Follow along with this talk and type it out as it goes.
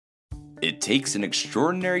It takes an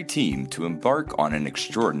extraordinary team to embark on an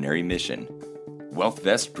extraordinary mission.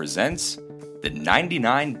 WealthVest presents the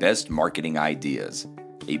 99 Best Marketing Ideas,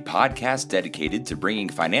 a podcast dedicated to bringing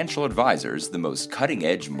financial advisors the most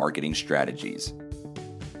cutting-edge marketing strategies.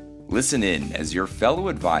 Listen in as your fellow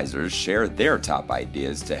advisors share their top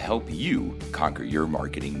ideas to help you conquer your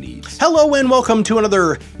marketing needs. Hello and welcome to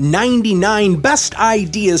another 99 Best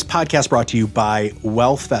Ideas podcast brought to you by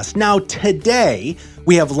WealthVest. Now today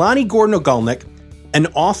we have Lonnie Gordon-Ogulnik, an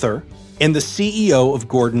author and the CEO of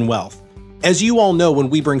Gordon Wealth. As you all know, when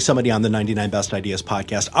we bring somebody on the 99 Best Ideas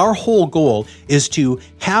podcast, our whole goal is to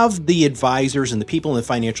have the advisors and the people in the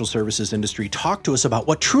financial services industry talk to us about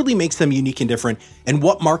what truly makes them unique and different and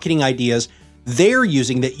what marketing ideas they're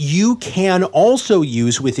using that you can also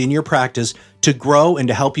use within your practice to grow and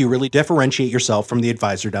to help you really differentiate yourself from the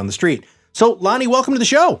advisor down the street. So, Lonnie, welcome to the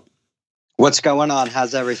show. What's going on?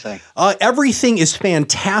 How's everything? Everything is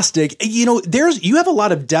fantastic. You know, you have a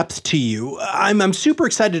lot of depth to you. I'm super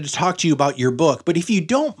excited to talk to you about your book, but if you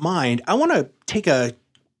don't mind, I want to take a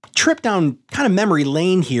trip down kind of memory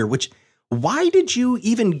lane here, why did you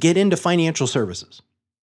even get into financial services?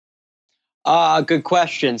 Good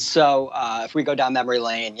question. So if we go down memory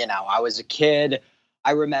lane, I was a kid.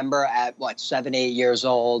 I remember at 7, 8 years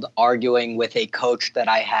old, arguing with a coach that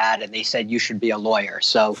I had, and they said, you should be a lawyer.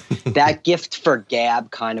 So that gift for gab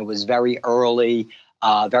kind of was very early,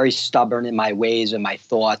 very stubborn in my ways and my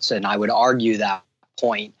thoughts, and I would argue that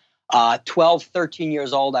point. 12, 13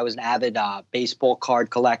 years old, I was an avid baseball card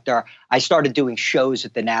collector. I started doing shows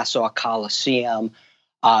at the Nassau Coliseum.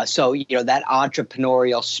 So that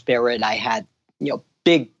entrepreneurial spirit, I had,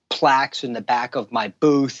 big plaques in the back of my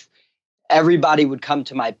booth. Everybody would come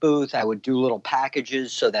to my booth. I would do little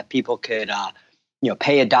packages so that people could,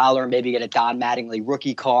 pay $1, maybe get a Don Mattingly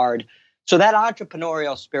rookie card. So that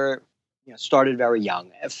entrepreneurial spirit, started very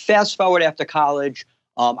young. Fast forward after college,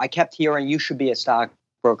 I kept hearing, you should be a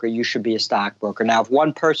stockbroker. You should be a stockbroker. Now, if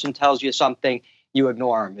one person tells you something, you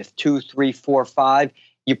ignore them. If 2, 3, 4, 5,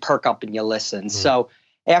 you perk up and you listen. So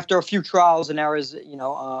after a few trials and errors,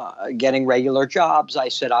 getting regular jobs, I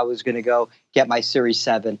said I was going to go get my Series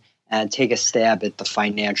 7 and take a stab at the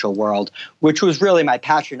financial world, which was really my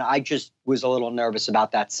passion. I just was a little nervous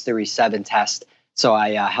about that Series 7 test, so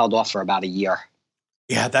I held off for about a year.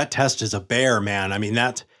 Yeah, that test is a bear, man. I mean,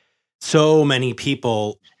 so many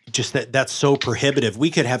people, that's so prohibitive. We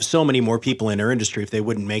could have so many more people in our industry if they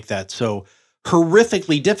wouldn't make that so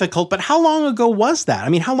horrifically difficult. But how long ago was that? I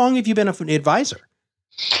mean, how long have you been an advisor?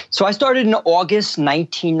 So I started in August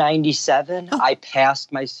 1997. Oh. I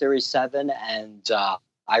passed my Series 7, and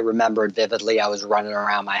I remember it vividly. I was running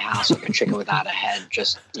around my house like a chicken without a head,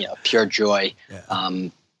 just, pure joy. Yeah.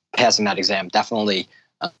 Passing that exam definitely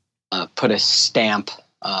put a stamp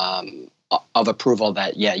of approval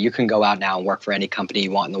that, you can go out now and work for any company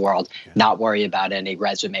you want in the world, not worry about any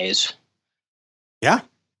resumes. Yeah,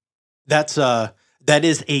 that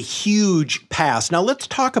is a huge pass. Now let's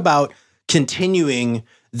talk about continuing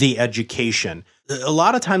the education. A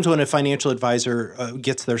lot of times when a financial advisor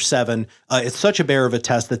gets their 7, it's such a bear of a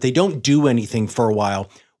test that they don't do anything for a while.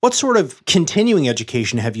 What sort of continuing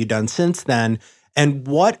education have you done since then? And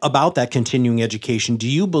what about that continuing education do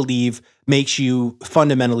you believe makes you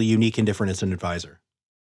fundamentally unique and different as an advisor?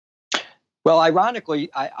 Well, ironically,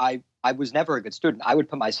 I was never a good student. I would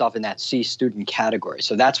put myself in that C student category.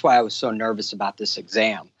 So that's why I was so nervous about this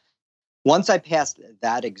exam. Once I passed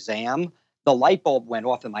that exam, the light bulb went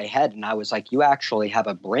off in my head, and I was like, you actually have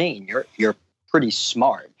a brain. You're pretty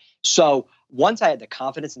smart. So once I had the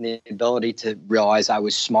confidence and the ability to realize I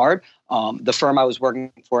was smart, the firm I was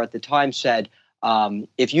working for at the time said,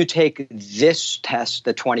 if you take this test,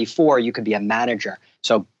 the 24, you could be a manager.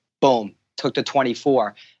 So boom, took the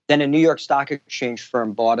 24. Then a New York Stock Exchange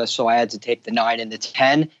firm bought us, so I had to take the 9 and the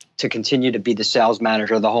 10 to continue to be the sales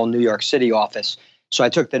manager of the whole New York City office. So I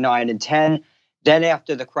took the 9 and 10. Then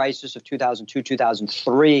after the crisis of 2002,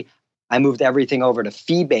 2003, I moved everything over to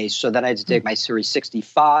fee-based. So then I had to take my Series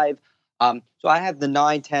 65. So I have the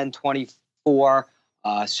 9, 10, 24,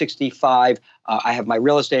 65. I have my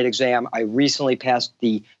real estate exam. I recently passed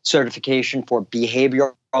the certification for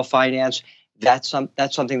behavioral finance. That's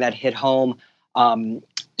something that hit home.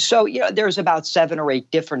 So there's about 7 or 8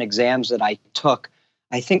 different exams that I took.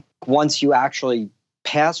 I think once you actually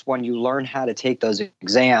pass one, you learn how to take those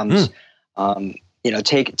exams.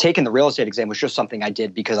 Taking the real estate exam was just something I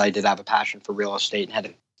did because I did have a passion for real estate and had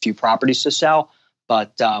a few properties to sell.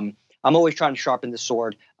 But I'm always trying to sharpen the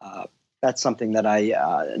sword. That's something that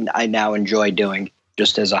I now enjoy doing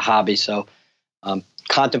just as a hobby. So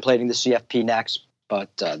contemplating the CFP next, but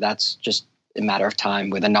that's just a matter of time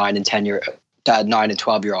with a 9 and 10 year 9 and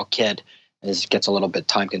 12-year-old kid. It gets a little bit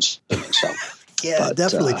time consuming. So yeah,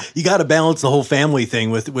 definitely. You got to balance the whole family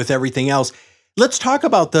thing with everything else. Let's talk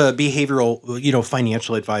about the behavioral,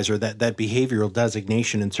 financial advisor, that behavioral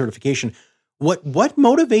designation and certification. What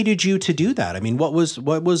motivated you to do that? I mean, what was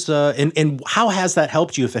and how has that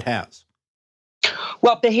helped you if it has?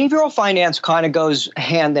 Well, behavioral finance kind of goes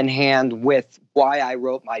hand in hand with why I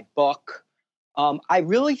wrote my book. I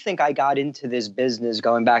really think I got into this business,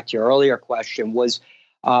 going back to your earlier question, was,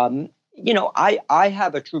 I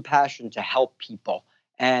have a true passion to help people.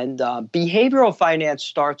 And behavioral finance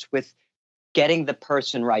starts with getting the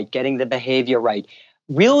person right, getting the behavior right,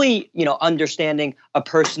 really, understanding a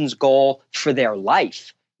person's goal for their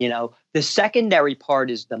life. The secondary part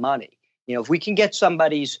is the money. If we can get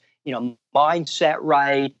somebody's, mindset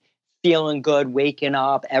right, feeling good, waking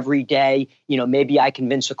up every day, maybe I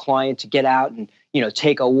convince a client to get out and,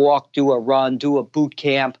 take a walk, do a run, do a boot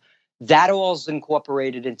camp. That all is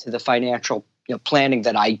incorporated into the financial planning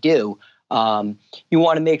that I do. You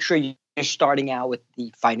want to make sure you're starting out with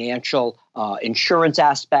the financial insurance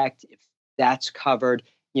aspect, if that's covered.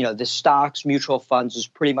 The stocks, mutual funds is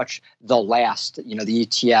pretty much the last, the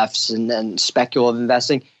ETFs and then speculative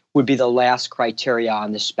investing would be the last criteria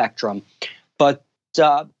on the spectrum. But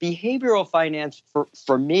behavioral finance,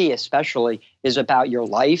 for me especially, is about your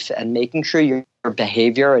life and making sure your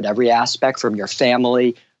behavior at every aspect, from your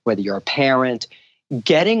family, whether you're a parent,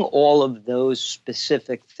 getting all of those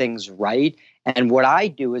specific things right. And what I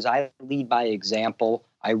do is I lead by example.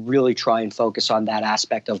 I really try and focus on that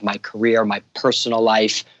aspect of my career, my personal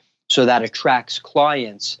life, so that attracts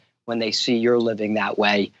clients when they see you're living that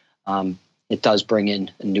way. It does bring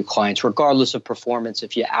in new clients, regardless of performance.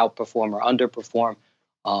 If you outperform or underperform,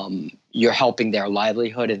 you're helping their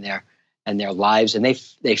livelihood and their lives, and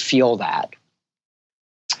they feel that.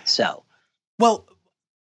 So, well,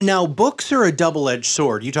 now books are a double-edged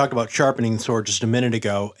sword. You talked about sharpening the sword just a minute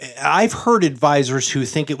ago. I've heard advisors who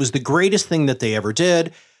think it was the greatest thing that they ever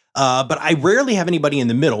did, but I rarely have anybody in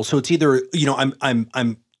the middle. So it's either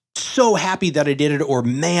I'm so happy that I did it, or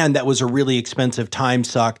man, that was a really expensive time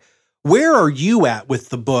suck. Where are you at with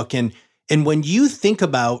the book? And when you think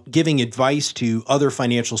about giving advice to other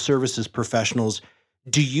financial services professionals,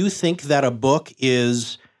 do you think that a book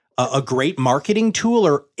is a great marketing tool,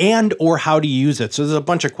 or how to use it? So there's a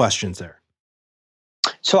bunch of questions there.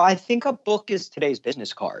 So I think a book is today's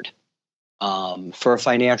business card for a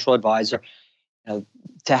financial advisor.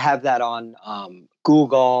 To have that on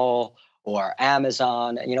Google or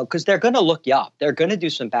Amazon, because they're going to look you up. They're going to do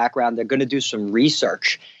some background. They're going to do some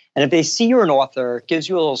research. And if they see you're an author, it gives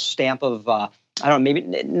you a little stamp of, maybe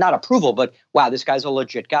not approval, but wow, this guy's a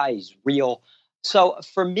legit guy. He's real. So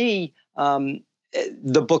for me,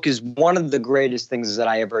 the book is one of the greatest things that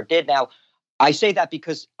I ever did. Now, I say that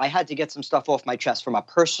because I had to get some stuff off my chest from a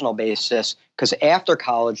personal basis, because after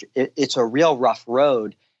college, it's a real rough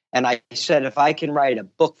road. And I said, if I can write a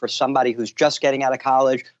book for somebody who's just getting out of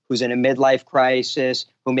college, who's in a midlife crisis,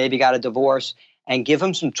 who maybe got a divorce, and give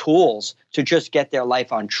them some tools to just get their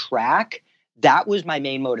life on track, that was my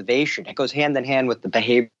main motivation. It goes hand in hand with the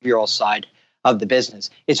behavioral side of the business.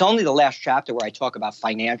 It's only the last chapter where I talk about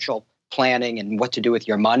financial planning and what to do with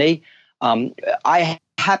your money. I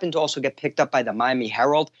happened to also get picked up by the Miami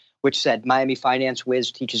Herald, which said Miami Finance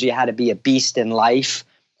Wiz teaches you how to be a beast in life.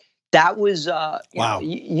 That was wow.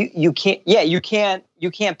 You can't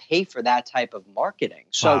pay for that type of marketing.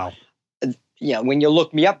 So wow. When you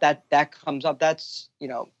look me up, that comes up. That's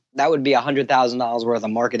that would be $100,000 worth of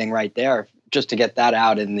marketing right there just to get that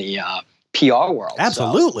out in the PR world.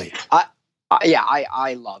 Absolutely. So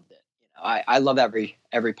I loved it. I love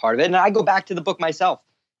every part of it, and I go back to the book myself.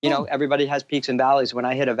 Everybody has peaks and valleys. When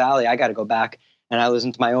I hit a valley, I got to go back and I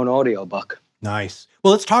listen to my own audiobook. Nice.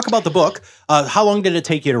 Well, let's talk about the book. How long did it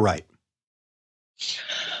take you to write?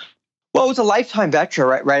 Well, it was a lifetime venture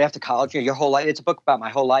right after college. Your whole life. It's a book about my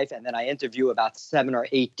whole life. And then I interview about 7 or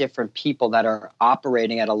 8 different people that are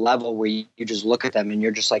operating at a level where you just look at them and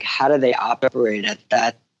you're just like, how do they operate at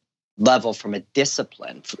that level from a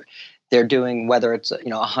discipline? They're doing, whether it's a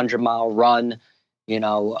 100-mile run,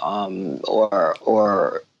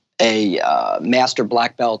 or a master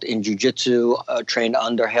black belt in jiu-jitsu trained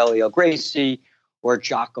under Helio Gracie or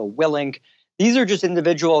Jocko Willink. These are just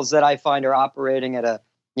individuals that I find are operating at a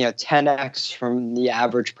 10x from the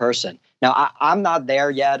average person. Now, I'm not there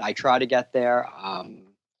yet. I try to get there.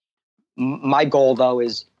 My goal, though,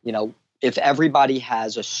 is, if everybody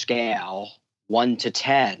has a scale 1 to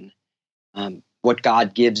 10, what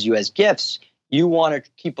God gives you as gifts, you want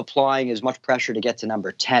to keep applying as much pressure to get to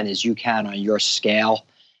number 10 as you can on your scale.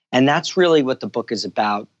 And that's really what the book is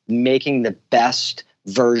about, making the best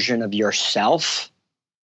version of yourself.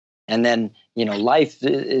 And then, life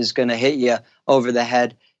is going to hit you over the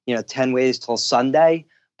head, 10 ways till Sunday.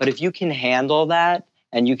 But if you can handle that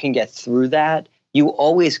and you can get through that, you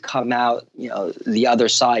always come out, the other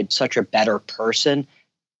side such a better person,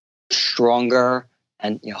 stronger,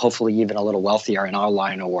 and hopefully even a little wealthier in our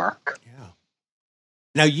line of work. Yeah.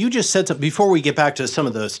 Now, you just said something before we get back to some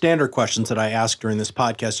of the standard questions that I asked during this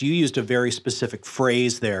podcast. You used a very specific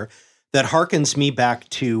phrase there that harkens me back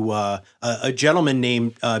to a gentleman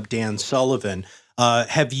named Dan Sullivan.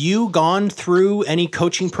 Have you gone through any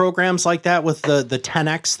coaching programs like that with the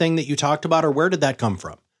 10X thing that you talked about, or where did that come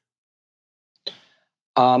from?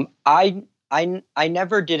 I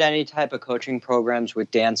never did any type of coaching programs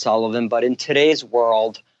with Dan Sullivan, but in today's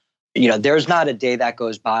world, there's not a day that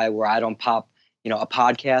goes by where I don't pop, a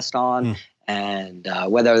podcast on, and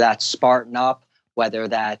whether that's Spartan Up, whether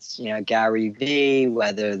that's, Gary Vee,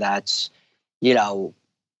 whether that's,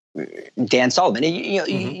 Dan Sullivan,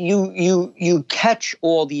 you catch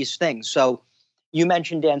all these things. So you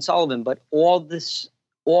mentioned Dan Sullivan, but all the,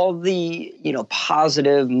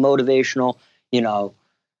 positive, motivational,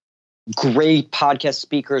 great podcast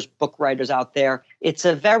speakers, book writers out there. It's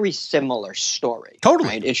a very similar story. Totally.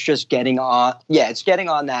 Right? It's just getting on. Yeah. It's getting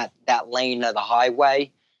on that lane of the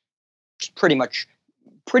highway. It's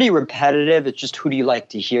pretty repetitive. It's just, who do you like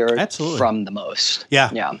to hear from the most? Yeah.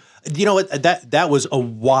 Yeah. You know what? That was a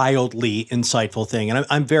wildly insightful thing. And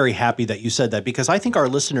I'm very happy that you said that, because I think our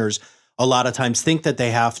listeners a lot of times think that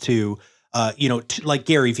they have to, like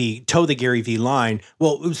Gary Vee, toe the Gary Vee line.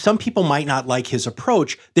 Well, some people might not like his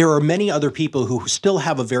approach. There are many other people who still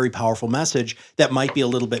have a very powerful message that might be a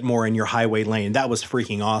little bit more in your highway lane. That was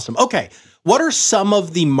freaking awesome. Okay. What are some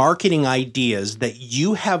of the marketing ideas that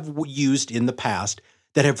you have used in the past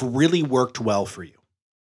that have really worked well for you?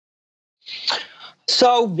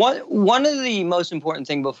 So one of the most important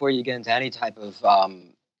thing before you get into any type of,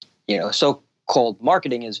 so-called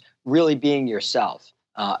marketing is really being yourself,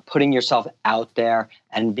 putting yourself out there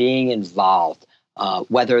and being involved,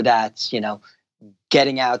 whether that's,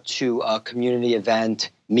 getting out to a community event,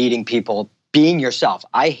 meeting people, being yourself.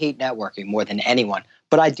 I hate networking more than anyone,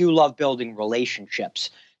 but I do love building relationships.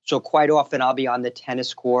 So quite often I'll be on the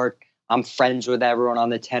tennis court. I'm friends with everyone on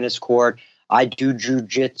the tennis court. I do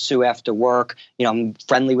jujitsu after work. I'm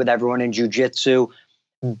friendly with everyone in jujitsu.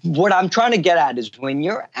 What I'm trying to get at is when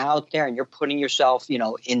you're out there and you're putting yourself,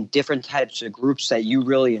 in different types of groups that you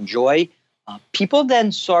really enjoy, people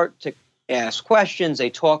then start to ask questions. They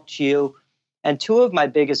talk to you. And two of my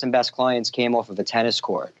biggest and best clients came off of a tennis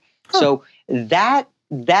court. Huh. So that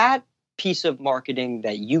piece of marketing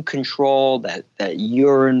that you control, that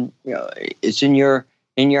you're in, it's in your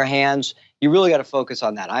hands. You really got to focus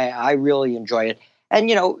on that. I really enjoy it. And,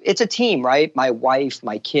 it's a team, right? My wife,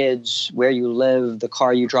 my kids, where you live, the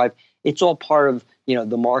car you drive, it's all part of,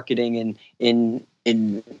 the marketing in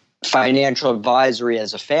financial advisory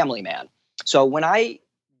as a family man. So when I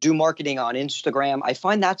do marketing on Instagram, I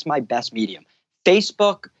find that's my best medium.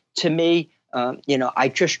 Facebook, to me,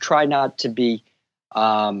 I just try not to be,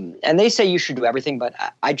 and they say you should do everything, but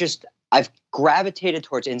I've gravitated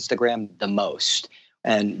towards Instagram the most.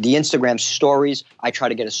 And the Instagram stories, I try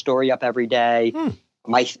to get a story up every day.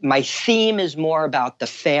 My theme is more about the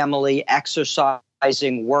family,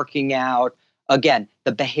 exercising, working out. Again,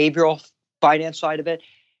 the behavioral finance side of it,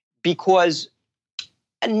 because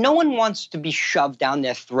no one wants to be shoved down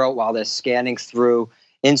their throat while they're scanning through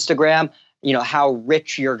Instagram, how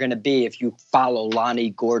rich you're going to be if you follow Lonnie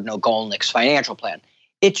Gordon Ogolnik's financial plan.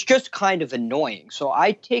 It's just kind of annoying. So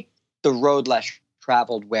I take the road less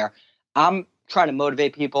traveled, where I'm trying to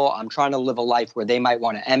motivate people. I'm trying to live a life where they might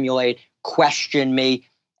want to emulate, question me.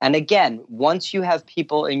 And again, once you have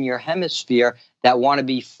people in your hemisphere that want to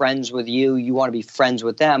be friends with you, you want to be friends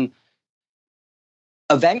with them,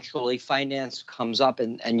 eventually finance comes up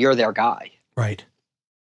and you're their guy. Right.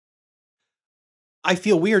 I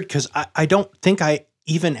feel weird because I don't think I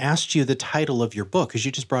even asked you the title of your book, because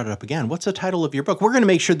you just brought it up again. What's the title of your book? We're going to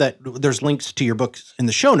make sure that there's links to your books in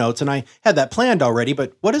the show notes, and I had that planned already,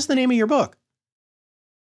 but what is the name of your book?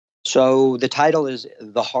 So the title is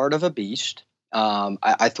The Heart of a Beast.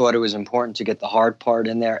 I thought it was important to get the hard part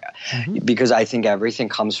in there, because I think everything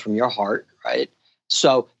comes from your heart, right?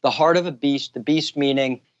 So the heart of a beast, the beast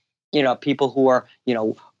meaning, people who are,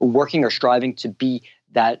 working or striving to be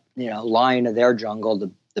that, lion of their jungle,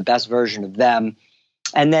 the best version of them.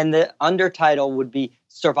 And then the undertitle would be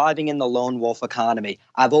Surviving in the Lone Wolf Economy.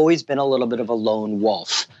 I've always been a little bit of a lone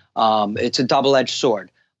wolf. It's a double-edged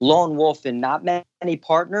sword. Lone wolf in not many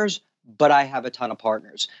partners, but I have a ton of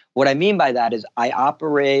partners. What I mean by that is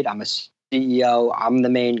I'm a CEO. I'm the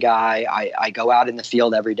main guy. I go out in the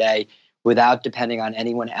field every day without depending on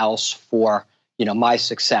anyone else for, my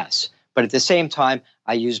success. But at the same time,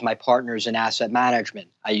 I use my partners in asset management.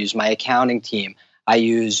 I use my accounting team. I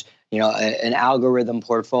use, an algorithm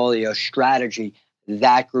portfolio strategy.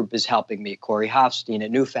 That group is helping me. Corey Hofstein at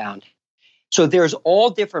Newfound. So there's all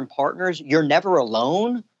different partners. You're never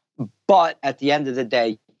alone, but at the end of the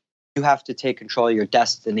day, you have to take control of your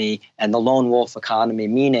destiny and the lone wolf economy,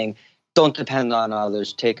 meaning don't depend on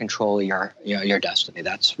others. Take control of your destiny.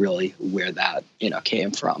 That's really where that,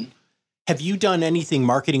 came from. Have you done anything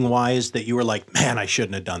marketing wise that you were like, man, I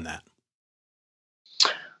shouldn't have done that?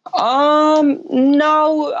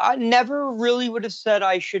 No, I never really would have said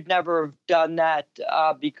I should never have done that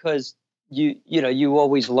because you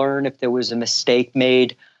always learn if there was a mistake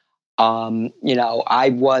made. I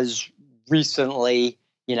was recently,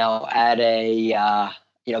 at a,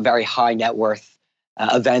 very high net worth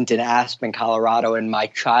event in Aspen, Colorado, and my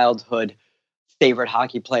childhood favorite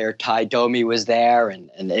hockey player, Ty Domi, was there. And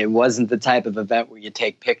it wasn't the type of event where you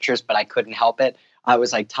take pictures, but I couldn't help it. I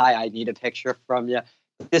was like, Ty, I need a picture from you.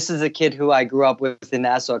 This is a kid who I grew up with in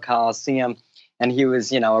Nassau Coliseum. And he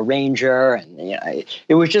was, a Ranger. And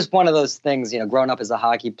it was just one of those things, growing up as a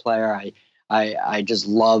hockey player, I just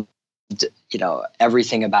loved,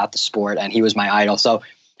 everything about the sport. And he was my idol. So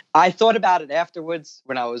I thought about it afterwards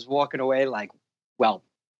when I was walking away, like, well,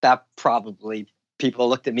 that probably people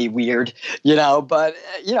looked at me weird, but,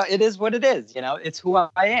 it is what it is. It's who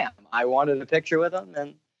I am. I wanted a picture with him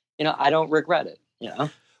and, I don't regret it,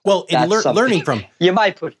 Well, in learning from. You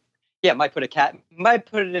might put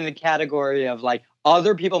it in the category of like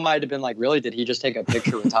other people might have been like, really, did he just take a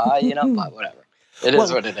picture with Ty? But whatever. It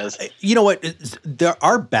is what it is. You know what?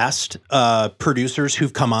 Our best producers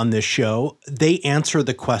who've come on this show, they answer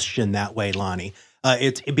the question that way, Lonnie.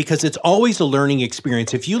 It's because it's always a learning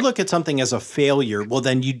experience. If you look at something as a failure, well,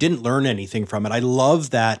 then you didn't learn anything from it. I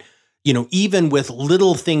love that, even with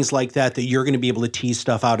little things like that you're going to be able to tease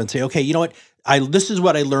stuff out and say, okay, you know what? This is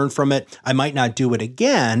what I learned from it. I might not do it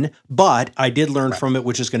again, but I did learn from it,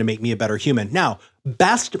 which is going to make me a better human. Now,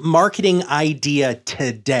 best marketing idea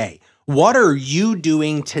today. What are you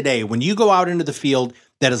doing today when you go out into the field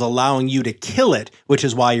that is allowing you to kill it, which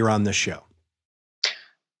is why you're on this show?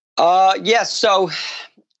 Yes. So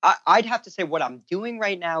I'd have to say what I'm doing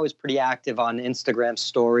right now is pretty active on Instagram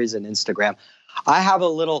stories and Instagram. I have a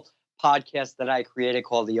little podcast that I created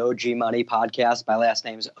called the OG Money Podcast. My last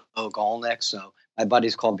name is Ogolnik, so my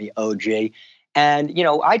buddies called me OG. And,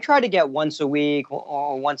 I try to get once a week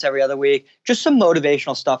or once every other week, just some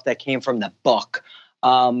motivational stuff that came from the book.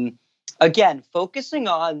 Again, focusing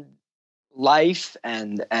on life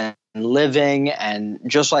and living and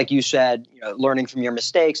just like you said, learning from your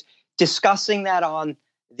mistakes, discussing that on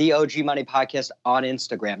the OG Money Podcast on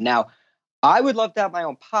Instagram. Now, I would love to have my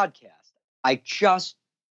own podcast. I just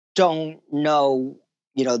don't know,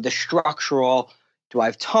 the structural, do I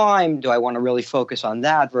have time? Do I want to really focus on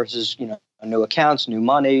that versus, new accounts, new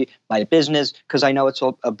money, my business? Because I know it's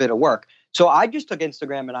a bit of work. So I just took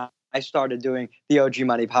Instagram and I started doing the OG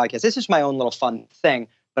Money Podcast. This is my own little fun thing,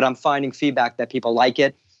 but I'm finding feedback that people like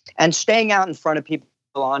it and staying out in front of people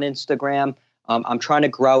on Instagram. I'm trying to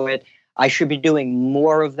grow it. I should be doing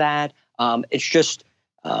more of that. It's just,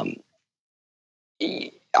 I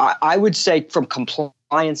would say from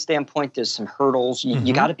compliance standpoint, there's some hurdles.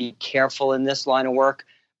 You got to be careful in this line of work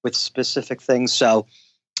with specific things. So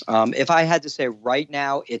if I had to say right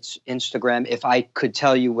now, it's Instagram. If I could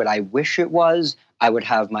tell you what I wish it was, I would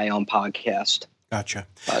have my own podcast. Gotcha.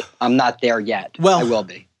 But I'm not there yet. Well, I will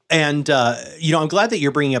be. And, I'm glad that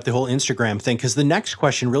you're bringing up the whole Instagram thing because the next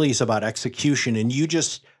question really is about execution. And you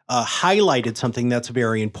just highlighted something that's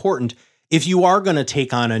very important. If you are going to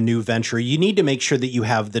take on a new venture, you need to make sure that you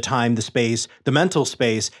have the time, the space, the mental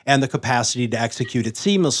space, and the capacity to execute it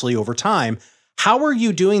seamlessly over time. How are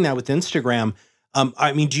you doing that with Instagram?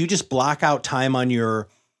 Do you just block out time on your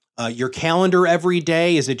calendar every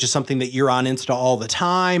day? Is it just something that you're on Insta all the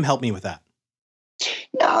time? Help me with that.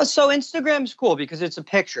 No, so Instagram's cool because it's a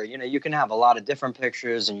picture. You can have a lot of different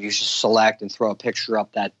pictures and you just select and throw a picture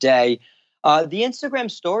up that day. The Instagram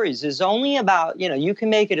stories is only about, you can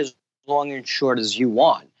make it as long and short as you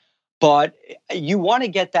want, but you want to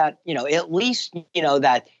get that, at least,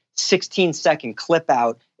 that 16-second clip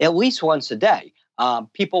out at least once a day.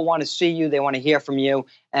 People want to see you. They want to hear from you.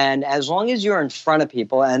 And as long as you're in front of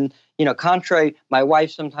people and, contrary, my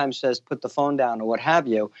wife sometimes says, put the phone down or what have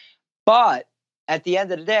you. But at the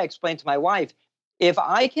end of the day, I explained to my wife, if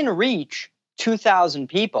I can reach 2,000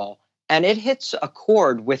 people and it hits a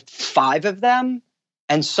chord with 5 of them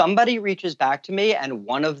and somebody reaches back to me and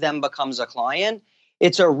one of them becomes a client,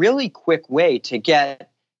 it's a really quick way to get,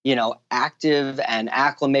 active and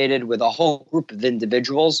acclimated with a whole group of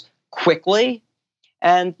individuals quickly.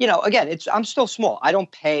 And, again, I'm still small. I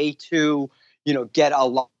don't pay to, get a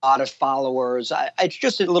lot of followers. It's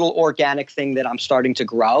just a little organic thing that I'm starting to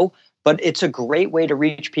grow, but it's a great way to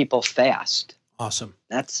reach people fast. Awesome.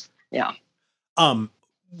 Yeah.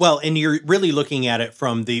 Well, and you're really looking at it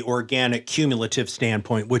from the organic cumulative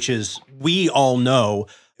standpoint, which is, we all know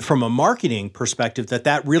from a marketing perspective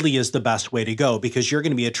that really is the best way to go, because you're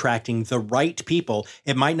going to be attracting the right people.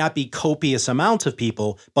 It might not be copious amounts of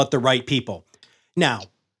people, but the right people. Now,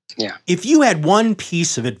 if you had one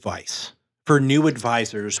piece of advice for new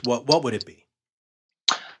advisors, what would it be?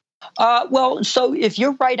 Well, so if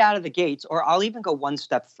you're right out of the gates, or I'll even go one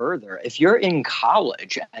step further, if you're in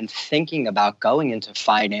college and thinking about going into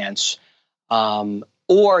finance,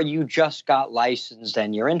 or you just got licensed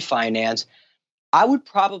and you're in finance, I would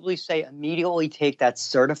probably say immediately take that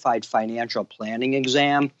certified financial planning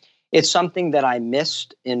exam. It's something that I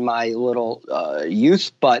missed in my little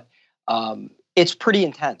youth, but it's pretty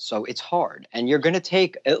intense. So it's hard. And you're going to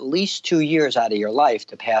take at least 2 years out of your life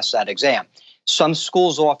to pass that exam. Some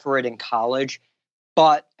schools offer it in college,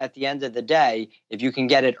 but at the end of the day, if you can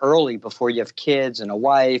get it early before you have kids and a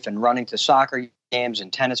wife and running to soccer games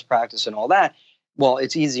and tennis practice and all that, well,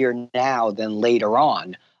 it's easier now than later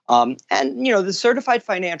on. And, the certified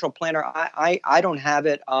financial planner, I don't have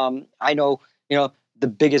it. I know, the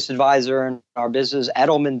biggest advisor in our business,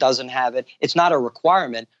 Edelman, doesn't have it. It's not a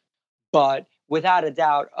requirement, but without a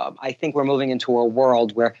doubt, I think we're moving into a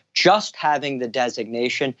world where just having the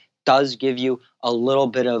designation does give you a little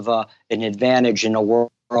bit of an advantage in a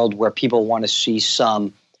world where people want to see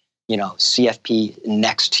some, CFP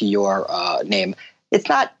next to your name. It's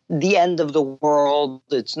not the end of the world.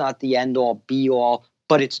 It's not the end all be all,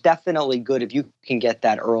 but it's definitely good if you can get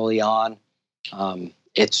that early on.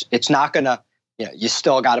 It's not going to, you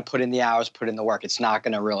still got to put in the hours, put in the work. It's not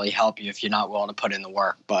going to really help you if you're not willing to put in the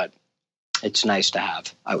work, but it's nice to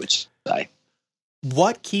have, I would say.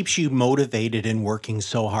 What keeps you motivated and working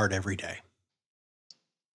so hard every day?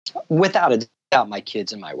 Without a doubt, my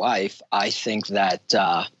kids and my wife. I think that,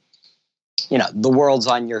 the world's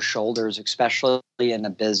on your shoulders, especially in a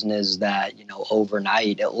business that,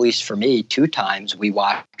 overnight, at least for me, 2 times we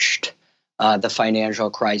watched the financial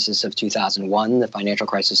crisis of 2001, the financial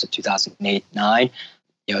crisis of 2008-9.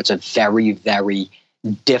 It's a very, very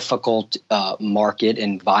difficult market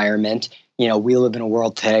environment. We live in a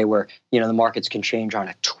world today where, the markets can change on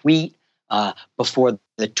a tweet. Before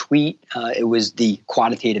the tweet, it was the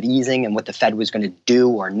quantitative easing and what the Fed was going to do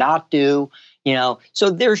or not do.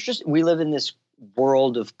 So we live in this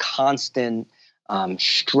world of constant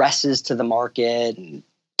stresses to the market and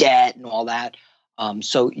debt and all that.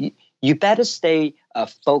 So you better stay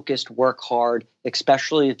focused, work hard,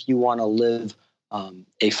 especially if you want to live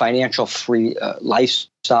a financial free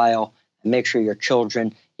lifestyle, and make sure your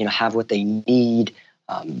children have what they need,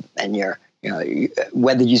 and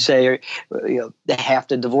whether you say half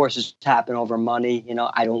the divorces happen over money.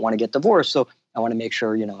 I don't want to get divorced, so I want to make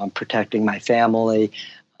sure I'm protecting my family.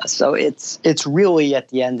 So it's really, at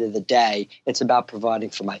the end of the day, it's about providing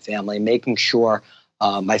for my family, making sure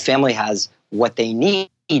my family has what they need.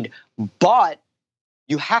 But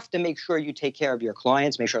you have to make sure you take care of your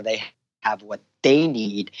clients, make sure they have what they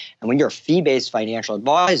need. And when you're a fee-based financial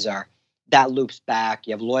advisor, that loops back.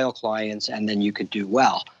 You have loyal clients, and then you could do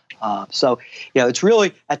well. So it's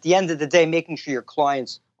really, at the end of the day, making sure your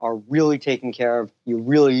clients are really taken care of. You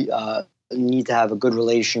really need to have a good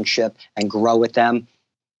relationship and grow with them.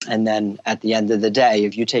 And then at the end of the day,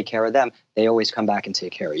 if you take care of them, they always come back and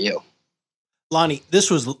take care of you. Lonnie, this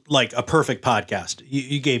was like a perfect podcast.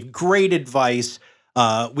 You gave great advice.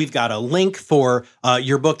 We've got a link for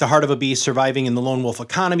your book, The Heart of a Beast, Surviving in the Lone Wolf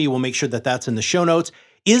Economy. We'll make sure that that's in the show notes.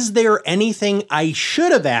 Is there anything I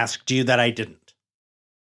should have asked you that I didn't?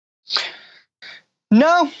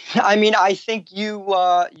 No, I mean, I think you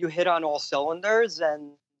hit on all cylinders,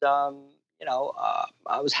 and I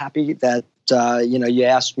was happy that you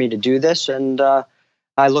asked me to do this, and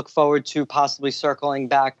I look forward to possibly circling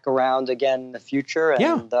back around again in the future.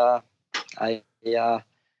 And I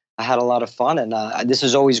had a lot of fun, and this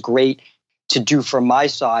is always great to do from my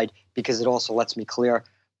side, because it also lets me clear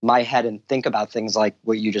my head and think about things like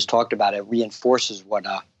what you just talked about. It reinforces what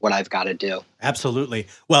I've got to do. Absolutely.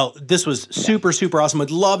 Well, this was super, super awesome. I'd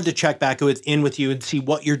love to check back in with you and see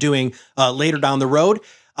what you're doing later down the road.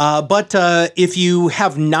 But if you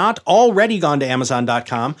have not already gone to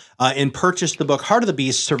Amazon.com and purchased the book, Heart of the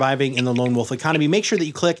Beast, Surviving in the Lone Wolf Economy, make sure that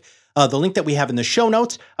you click the link that we have in the show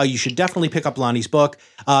notes. You should definitely pick up Lonnie's book.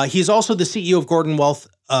 He's also the CEO of Gordon Wealth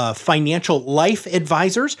Financial Life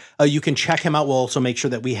Advisors. You can check him out. We'll also make sure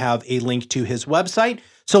that we have a link to his website.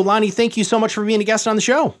 So Lonnie, thank you so much for being a guest on the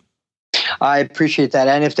show. I appreciate that.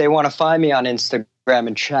 And if they want to find me on Instagram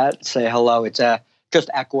and chat, say hello. It's just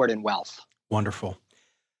at Gordon Wealth. Wonderful.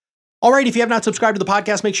 All right. If you have not subscribed to the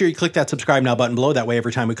podcast, make sure you click that subscribe now button below. That way,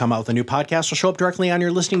 every time we come out with a new podcast, it'll show up directly on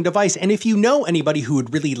your listening device. And if you know anybody who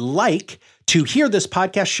would really like to hear this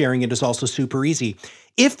podcast, sharing it is also super easy.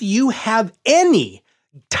 If you have any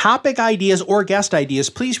topic ideas or guest ideas,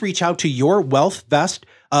 please reach out to your WealthVest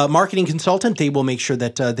marketing consultant. They will make sure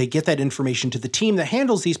that they get that information to the team that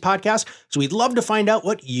handles these podcasts. So we'd love to find out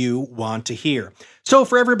what you want to hear. So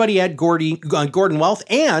for everybody at Gordon Wealth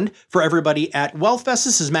and for everybody at WealthVest,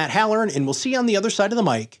 this is Matt Halloran, and we'll see you on the other side of the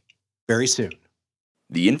mic very soon.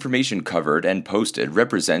 The information covered and posted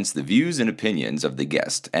represents the views and opinions of the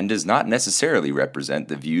guest and does not necessarily represent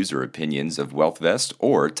the views or opinions of WealthVest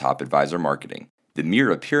or Top Advisor Marketing. The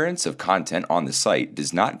mere appearance of content on the site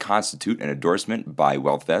does not constitute an endorsement by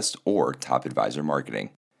WealthVest or Top Advisor Marketing.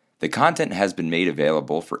 The content has been made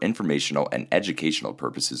available for informational and educational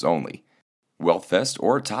purposes only. WealthVest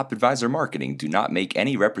or Top Advisor Marketing do not make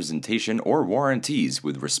any representation or warranties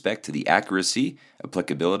with respect to the accuracy,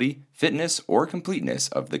 applicability, fitness, or completeness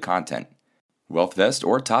of the content. WealthVest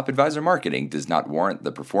or Top Advisor Marketing does not warrant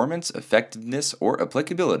the performance, effectiveness, or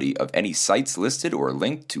applicability of any sites listed or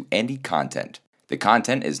linked to any content. The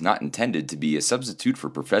content is not intended to be a substitute for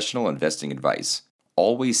professional investing advice.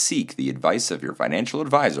 Always seek the advice of your financial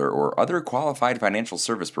advisor or other qualified financial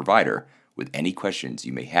service provider with any questions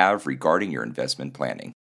you may have regarding your investment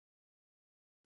planning.